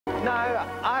Now,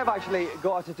 I've actually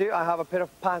got a tattoo. I have a pair of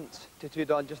pants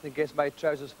tattooed on just in case my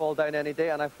trousers fall down any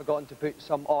day, and I've forgotten to put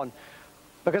some on.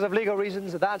 Because of legal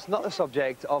reasons, that's not the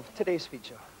subject of today's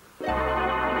feature. The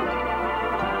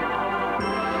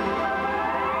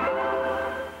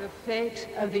fate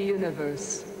of the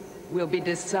universe will be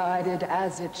decided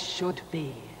as it should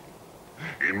be.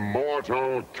 In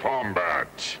Mortal Kombat.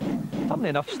 Funnily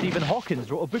enough, Stephen Hawking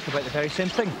wrote a book about the very same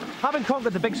thing. Having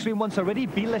conquered the big screen once already,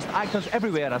 B-list actors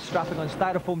everywhere are strapping on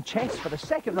styrofoam chests for the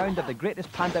second round of the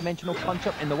greatest pan-dimensional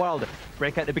punch-up in the world.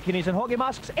 Break out the bikinis and hockey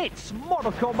masks, it's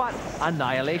Mortal Kombat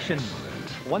Annihilation.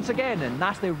 Once again,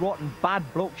 nasty, rotten, bad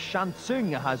bloke Shang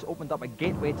Tsung has opened up a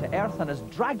gateway to Earth and has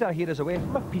dragged our heroes away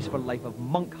from a peaceful life of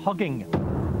monk hugging.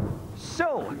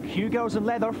 So, cue girls in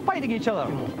leather fighting each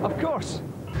other, of course.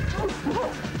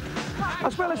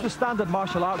 As well as the standard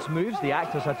martial arts moves, the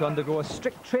actors had to undergo a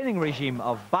strict training regime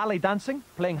of ballet dancing,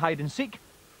 playing hide and seek,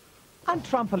 and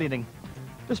trampolining.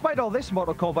 Despite all this,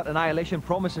 Mortal Kombat Annihilation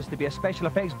promises to be a special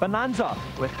effects bonanza,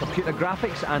 with computer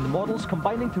graphics and models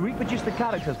combining to reproduce the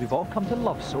characters we've all come to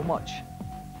love so much.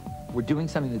 We're doing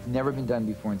something that's never been done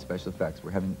before in special effects.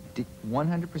 We're having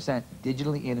 100%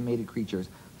 digitally animated creatures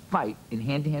fight in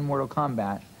hand-to-hand Mortal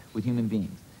Kombat with human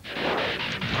beings.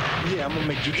 Yeah, I'm gonna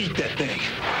make you eat that thing.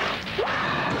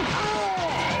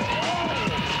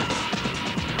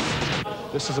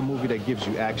 This is a movie that gives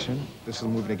you action. This is a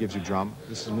movie that gives you drama.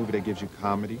 This is a movie that gives you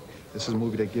comedy. This is a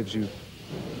movie that gives you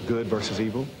good versus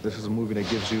evil. This is a movie that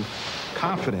gives you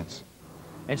confidence.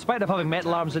 In spite of having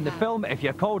metal arms in the film, if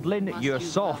you're called Lynn, you're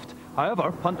soft.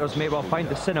 However, punters may well find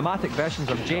the cinematic versions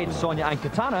of Jade, Sonya and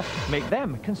Katana make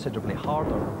them considerably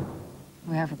harder.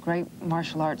 We have a great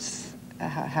martial arts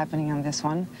happening on this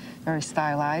one, very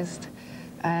stylized,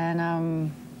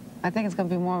 and I think it's going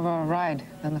to be more of a ride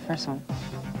than the first one.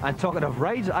 And talking of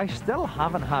rides, I still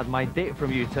haven't had my date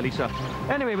from you, Talisa.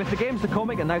 Anyway, with the games, the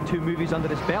comic, and now 2 movies under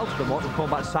his belt, the Mortal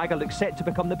Kombat saga looks set to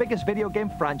become the biggest video game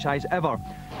franchise ever.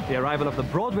 The arrival of the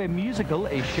Broadway musical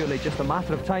is surely just a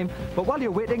matter of time, but while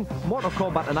you're waiting, Mortal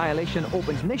Kombat Annihilation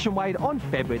opens nationwide on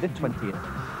February the 20th.